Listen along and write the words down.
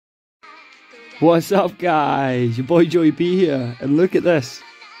What's up, guys? Your boy Joey B here, and look at this.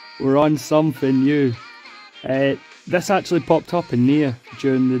 We're on something new. This actually popped up in Nier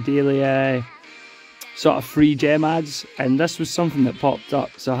during the daily sort of free gem ads, and this was something that popped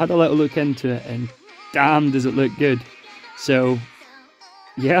up. So I had a little look into it, and damn does it look good. So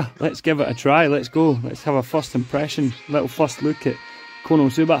yeah, let's give it a try. Let's go. Let's have a first impression, little first look at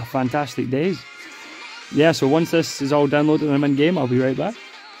KoNoSuBa. Fantastic Days. Yeah, so once this is all downloaded and I'm in game, I'll be right back.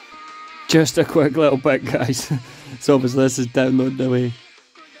 Just a quick little bit, guys. So obviously this is downloading away.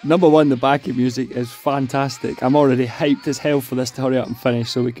 Number one, the backing music is fantastic. I'm already hyped as hell for this to hurry up and finish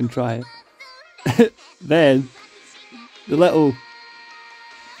so we can try it. Then, the little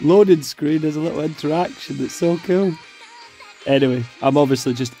loading screen is a little interaction that's so cool. Anyway, I'm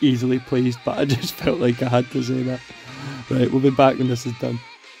obviously just easily pleased, but I just felt like I had to say that. Right, we'll be back when this is done.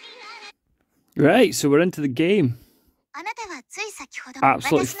 Right, so we're into the game.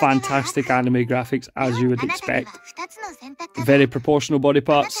 Absolutely fantastic anime graphics, as you would expect. Very proportional body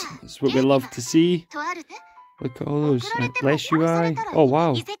parts. That's what we love to see. Look at all those. Less UI. Oh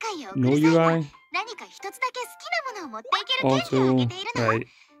wow. No UI. Also, right.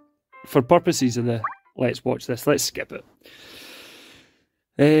 For purposes of the let's watch this, let's skip it.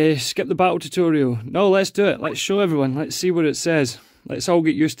 Skip the battle tutorial. No, let's do it. Let's show everyone. Let's see what it says. Let's all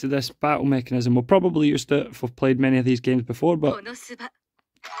get used to this battle mechanism. We're probably used to it if we've played many of these games before, but let's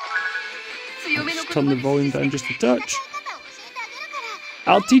turn the volume down just a touch.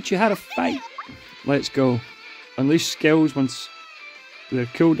 I'll teach you how to fight. Let's go. Unleash skills once the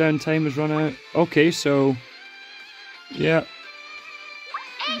cooldown time has run out. Okay, so yeah,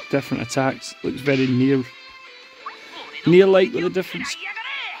 different attacks. Looks very near-like with a difference.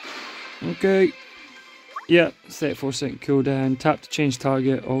 Okay. Yeah, 34-second cooldown. Tap to change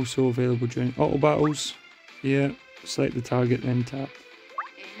target, also available during auto battles. Yeah, select the target, then tap.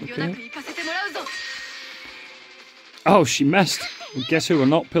 Okay. Oh, she missed. Guess who we're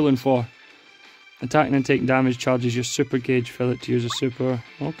not pulling for? Attacking and taking damage charges your super gauge. Fill it to use a super.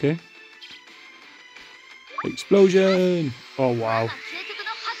 Okay. Explosion! Oh, wow.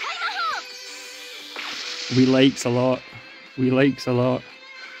 We likes a lot. We likes a lot.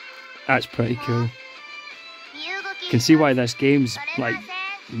 That's pretty cool. You can see why this game's like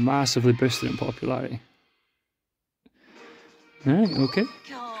massively boosted in popularity. Right, okay.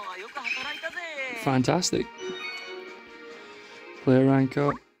 Fantastic. Player rank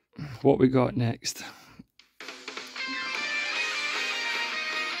up. What we got next?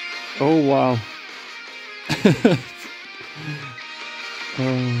 Oh wow.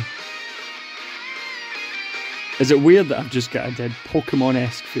 Oh. Is it weird that I've just got a dead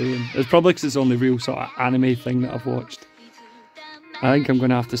Pokemon-esque feeling? It's probably because it's the only real sort of anime thing that I've watched. I think I'm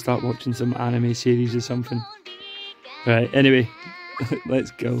going to have to start watching some anime series or something. Right, anyway, let's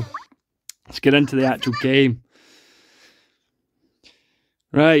go. Let's get into the actual game.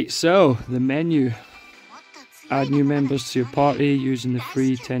 Right, so, the menu. Add new members to your party using the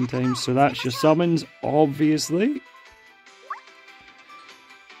free 10 times. So that's your summons, obviously.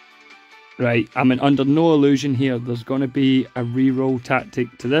 Right, I'm under no illusion here. There's going to be a reroll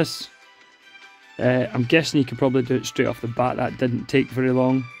tactic to this. I'm guessing you could probably do it straight off the bat. That didn't take very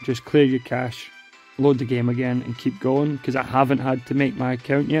long. Just clear your cache, load the game again and keep going, because I haven't had to make my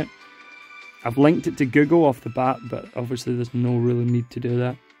account yet. I've linked it to Google off the bat, but obviously there's no really need to do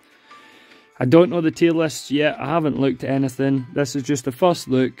that. I don't know the tier lists yet. I haven't looked at anything. This is just the first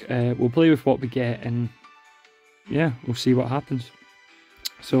look. We'll play with what we get and yeah, we'll see what happens.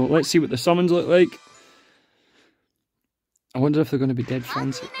 So let's see what the summons look like. I wonder if they're going to be dead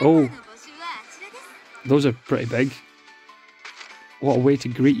fancy. Oh, those are pretty big. What a way to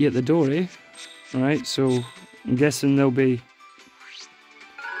greet you at the door, eh? Alright, so I'm guessing they'll be...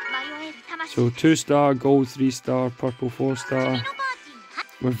 So 2-star, gold 3-star, purple 4-star.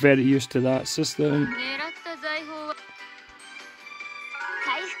 We're very used to that system.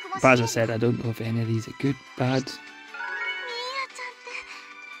 But as I said, I don't know if any of these are good, bad.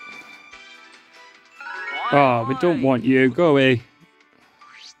 Oh, we don't want you. Go away.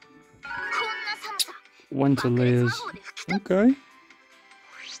 Winter layers. Okay.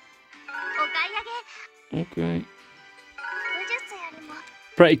 Okay.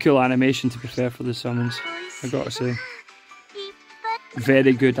 Pretty cool animation, to be fair, for the summons, I gotta say.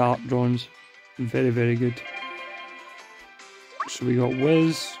 Very good art drawings. Very, very good. So we got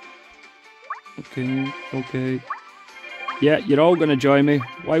Wiz. Okay, okay. Yeah, you're all gonna join me.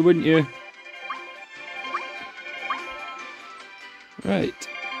 Why wouldn't you? Right.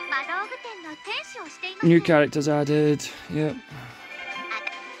 New characters added. Yep.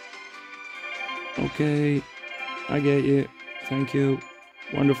 Okay. I get you. Thank you.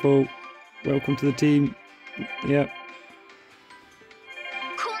 Wonderful. Welcome to the team. Yep.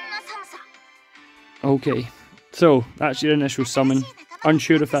 Okay, so that's your initial summon.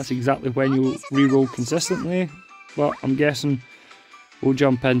 Unsure if that's exactly when you'll reroll consistently, but I'm guessing we'll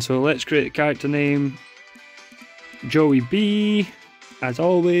jump in. So let's create a character name. Joey B, as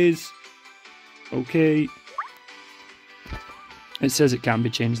always. Okay. It says it can be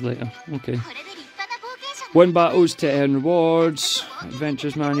changed later. Okay. Win battles to earn rewards.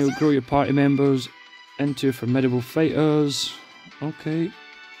 Adventures manual. Grow your party members into formidable fighters. Okay.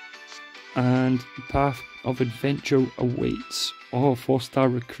 And path of adventure awaits. Oh, 4-star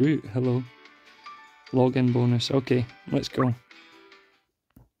recruit. Hello. Login bonus. Okay, let's go.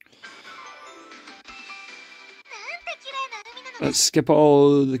 Let's skip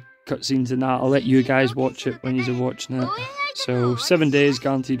all the cutscenes and that. I'll let you guys watch it when you're watching it. So, 7 days,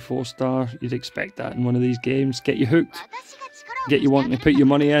 guaranteed 4-star. You'd expect that in one of these games. Get you hooked. Get you wanting to put your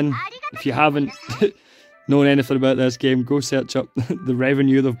money in. If you haven't known anything about this game, go search up the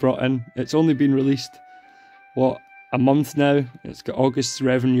revenue they've brought in. It's only been released, what, a month now? It's got August's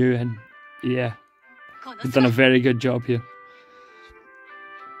revenue, and yeah, they've done a very good job here.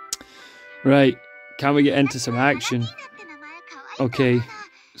 Right, can we get into some action? Okay,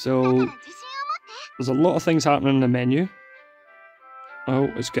 so there's a lot of things happening in the menu. Oh,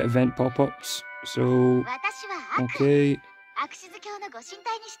 it's got event pop-ups. So, okay.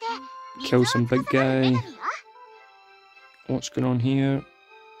 Kill some big guy. What's going on here?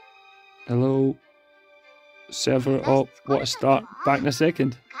 Hello. Server up. What a start. Back in a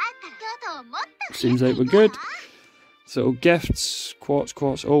second. Seems like we're good. So gifts. Quartz.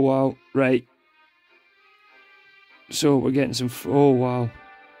 Oh wow. Right. So we're getting some... Oh wow.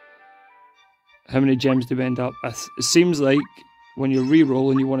 How many gems do we end up? It seems like when you're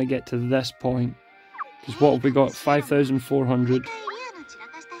re-rolling you want to get to this point. Because what have we got? 5,400.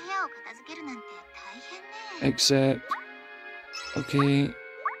 Except... Okay.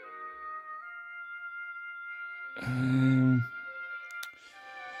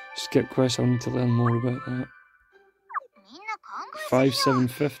 Skip quest, I'll need to learn more about that.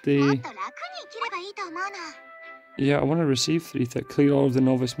 5,750. Yeah, I want to receive 3 to clear all of the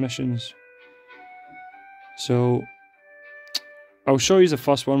novice missions. So, I'll show you the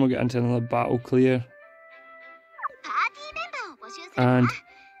first one, we'll get into another battle clear. And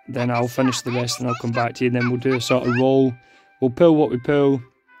then I'll finish the rest and I'll come back to you, and then we'll do a sort of roll. We'll pull what we pull.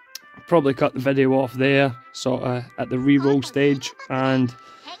 Probably cut the video off there, sort of at the re-roll stage. And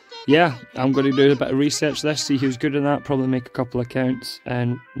yeah, I'm going to do a bit of research this, see who's good in that, probably make a couple of accounts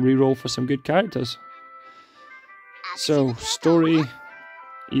and re-roll for some good characters. So, story,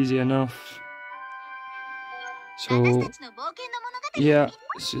 easy enough. So, yeah,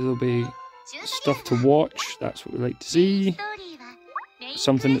 so there'll be stuff to watch, that's what we like to see.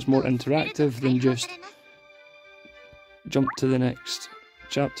 Something that's more interactive than just jump to the next.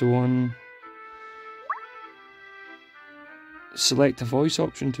 Chapter 1. Select a voice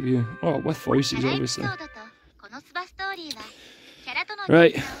option to view. Oh, with voices, obviously.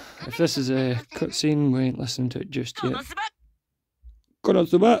 Right, if this is a cutscene, we ain't listening to it just yet.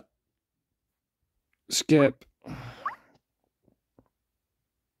 KoNoSuBa. Skip.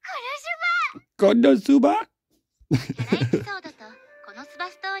 KoNoSuBa.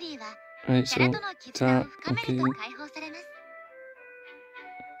 Right, so tap. Okay.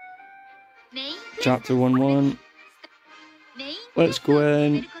 Chapter 1-1. Let's go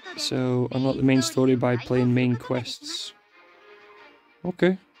in. So, unlock the main story by playing main quests.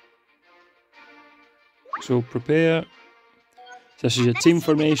 Okay. So, prepare. This is your team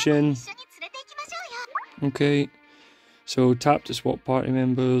formation. Okay. So, tap to swap party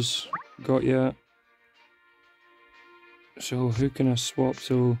members. Got ya. So, who can I swap?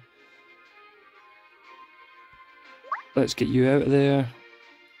 So, let's get you out of there.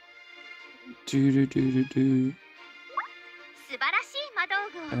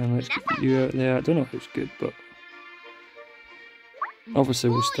 And let's get you out there. I don't know if it's good, but obviously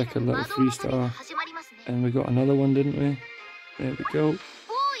we'll stick a little 3-star. And we got another one, didn't we? There we go.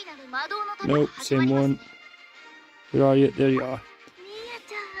 Nope, same one. Where are you? There you are.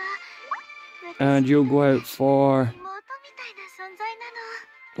 And you'll go out for...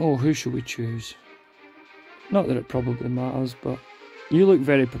 Oh, who should we choose? Not that it probably matters, but you look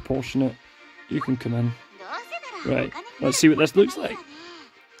very proportionate. You can come in. Right, let's see what this looks like.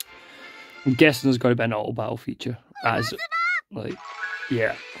 I'm guessing there's got to be an auto battle feature. As, like,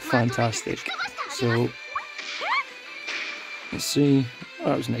 yeah, fantastic. So, let's see. Oh,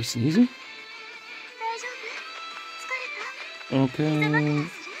 that was nice and easy. Okay.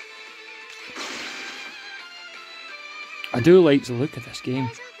 I do like the look of this game.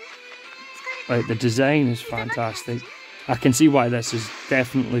 Like, the design is fantastic. I can see why this is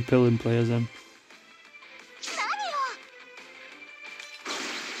definitely pulling players in.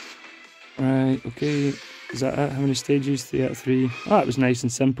 Right, okay. Is that it? How many stages? 3 out of 3. Oh, that was nice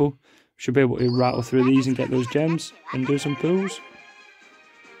and simple. Should be able to rattle through these and get those gems and do some pulls.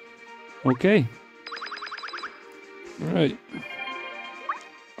 Okay. Right.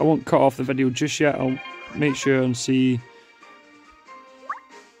 I won't cut off the video just yet. I'll make sure and see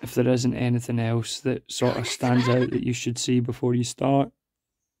if there isn't anything else that sort of stands out that you should see before you start.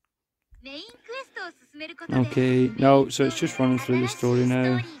 Okay, no, so it's just running through the story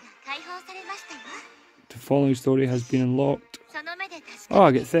now. The following story has been unlocked. Oh,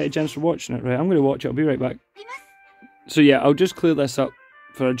 I get 30 gems for watching it. Right, I'm going to watch it. I'll be right back. So yeah, I'll just clear this up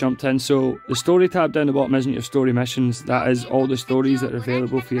for I jumped in. So the story tab down the bottom isn't your story missions. That is all the stories that are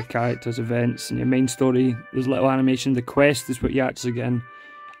available for your characters, events, and your main story. There's a little animation. The quest is what you actually get in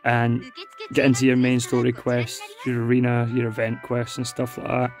and get into your main story quest, your arena, your event quests and stuff like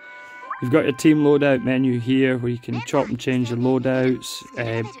that. You've got your team loadout menu here where you can chop and change your loadouts,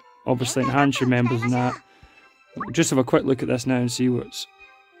 obviously enhance your members and that. Just have a quick look at this now and see what's...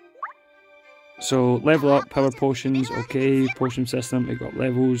 So level up, power potions, okay, potion system, we got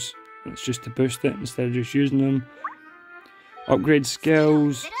levels, it's just to boost it instead of just using them. Upgrade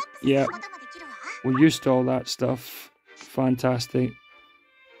skills, yeah, we're used to all that stuff, fantastic.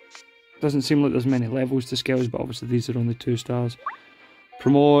 Doesn't seem like there's many levels to skills, but obviously these are only 2 stars.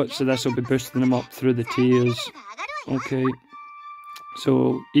 Promote, so this will be boosting them up through the tiers. Okay,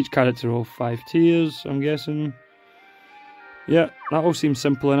 so each character will 5 tiers, I'm guessing. Yeah, that all seems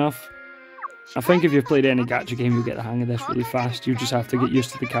simple enough. I think if you've played any gacha game, you'll get the hang of this really fast. You just have to get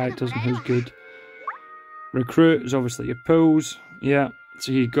used to the characters and who's good. Recruit is obviously your pools. Yeah,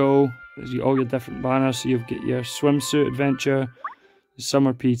 so here you go. There's all your different banners. So you've got your swimsuit adventure,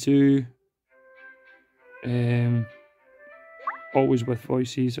 summer P2. Always with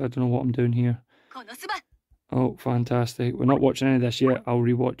voices. I don't know what I'm doing here. Oh, fantastic. We're not watching any of this yet. I'll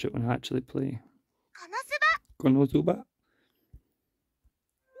rewatch it when I actually play. KoNoSuBa.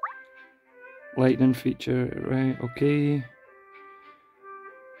 Lightning feature, right, okay.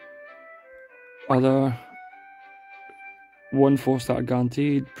 Other. 1 4-star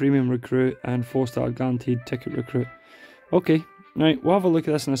guaranteed, premium recruit, and 4-star guaranteed ticket recruit. Okay, right, we'll have a look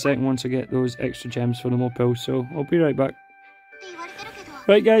at this in a second once I get those extra gems for the more pills, so I'll be right back.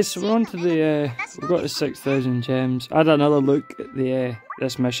 Right guys, so we're on to the, we've got the 6,000 gems. I had another look at the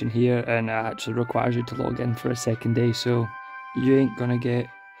this mission here, and it actually requires you to log in for a second day, so you ain't gonna get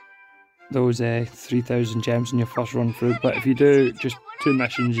those 3,000 gems in your first run through, but if you do just 2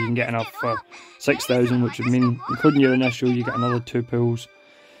 missions, you can get enough for 6,000, which would mean, including your initial, you get another 2 pools.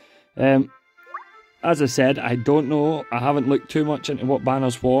 As I said, I don't know, I haven't looked too much into what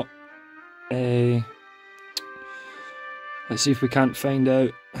banner's what. Let's see if we can't find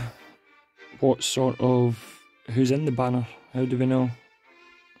out what sort of, who's in the banner, how do we know?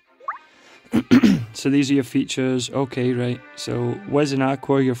 So these are your features, okay, right, so Wiz and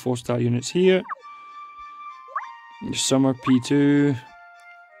Aqua, your 4-star units here. Your Summer P2,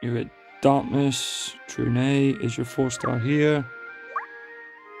 you're at Darkness, True Night is your 4-star here.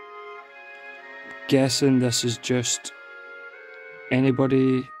 Guessing this is just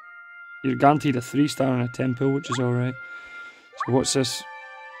anybody, you're guaranteed a 3-star and a 10 pool, which is alright. So what's this?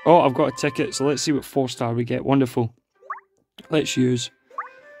 Oh, I've got a ticket, so let's see what 4-star we get, wonderful. Let's use.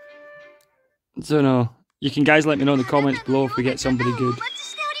 So no, you can guys let me know in the comments below if we get somebody good.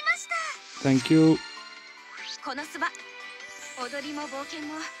 Thank you.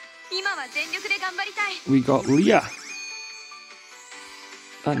 We got Leah.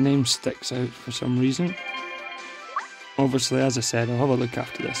 That name sticks out for some reason. Obviously, as I said, I'll have a look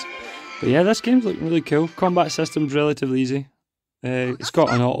after this. But yeah, this game's looking really cool. Combat system's relatively easy. It's got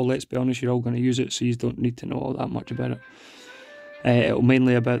an auto, let's be honest, you're all going to use it, so you don't need to know all that much about it. It'll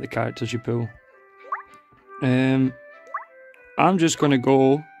mainly about the characters you pull. I'm just going to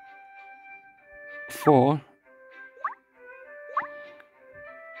go for...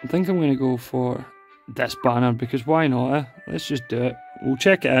 I think I'm going to go for this banner, because why not, eh? Let's just do it. We'll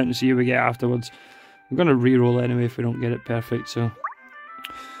check it out and see how we get afterwards. I'm going to re-roll anyway if we don't get it perfect, so...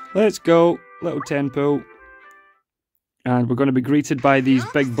 Let's go. Little 10 pull. And we're going to be greeted by these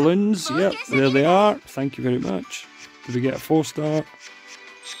big balloons. Yep, there they are. Thank you very much. Did we get a 4-star?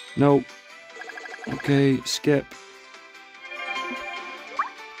 No. Okay, skip.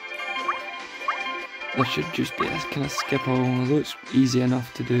 This should just be a kind of skip all, although it's easy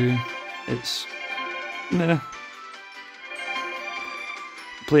enough to do. It's... meh.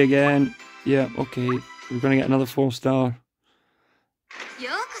 Play again. Yeah, okay. We're going to get another 4-star.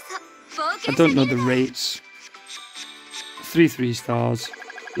 I don't know the rates. 3 stars.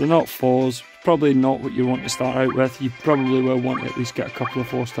 They're not 4s. Probably not what you want to start out with. You probably will want to at least get a couple of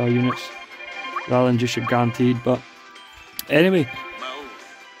 4-star units rather than just your guaranteed. But anyway,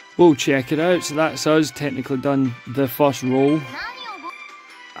 we'll check it out. So that's us technically done the first roll.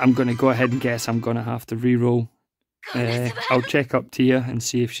 I'm going to go ahead and guess I'm going to have to re-roll. I'll check up tier and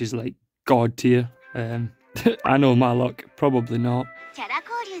see if she's like god tier. I know my luck, probably not.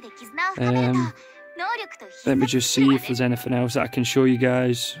 Let me just see if there's anything else that I can show you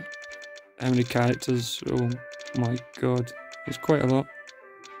guys. How many characters? Oh my god, there's quite a lot.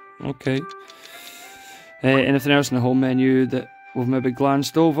 Okay. Anything else in the home menu that we've maybe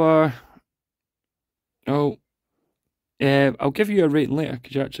glanced over? Oh. I'll give you a rating later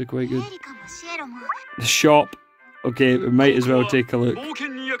because you're actually quite good. The shop. Okay, we might as well take a look.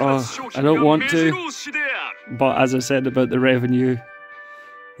 Oh, I don't want to, but as I said about the revenue,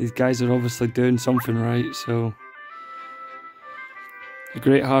 these guys are obviously doing something right, so. The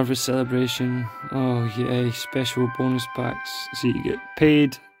Great Harvest Celebration. Oh yay, special bonus packs. So you get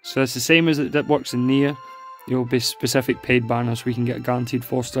paid. So it's the same as it works in Nier. You'll be specific paid banners, we can get a guaranteed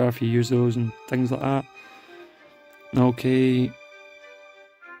 4-star if you use those and things like that. Okay.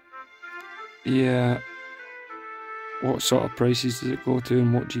 Yeah. What sort of prices does it go to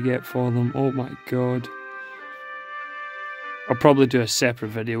and what do you get for them? Oh my god. I'll probably do a separate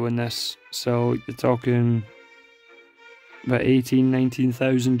video on this. So you're talking about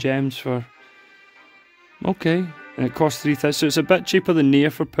 19,000 gems for... Okay. And it costs 3,000. So it's a bit cheaper than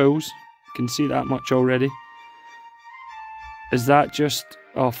Nier for pulls. You can see that much already. Is that just...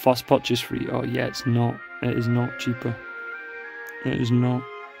 Oh, first purchase free. Oh yeah, it's not. It is not cheaper. It is not.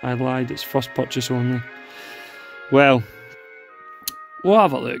 I lied. It's first purchase only. Well, we'll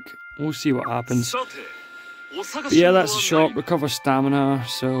have a look. We'll see what happens. But yeah, that's the shop. Recover stamina.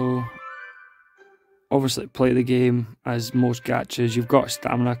 So, obviously play the game as most gachas. You've got a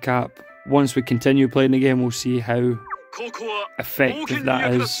stamina cap. Once we continue playing the game, we'll see how effective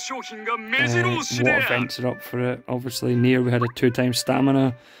that is. What events are up for it. Obviously, Nier we had a 2x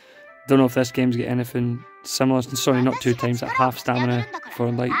stamina. Don't know if this game's got anything similar. Sorry, not 2 times, at half stamina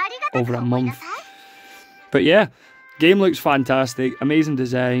for like over a month. But yeah, game looks fantastic, amazing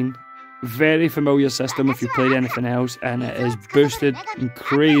design, very familiar system if you played anything else, and it is boosted in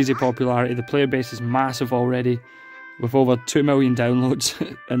crazy popularity. The player base is massive already, with over 2 million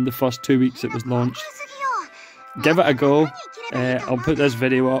downloads in the first 2 weeks it was launched. Give it a go. I'll put this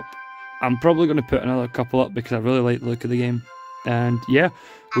video up. I'm probably going to put another couple up because I really like the look of the game. And yeah,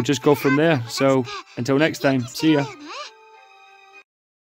 we'll just go from there. So until next time, see ya.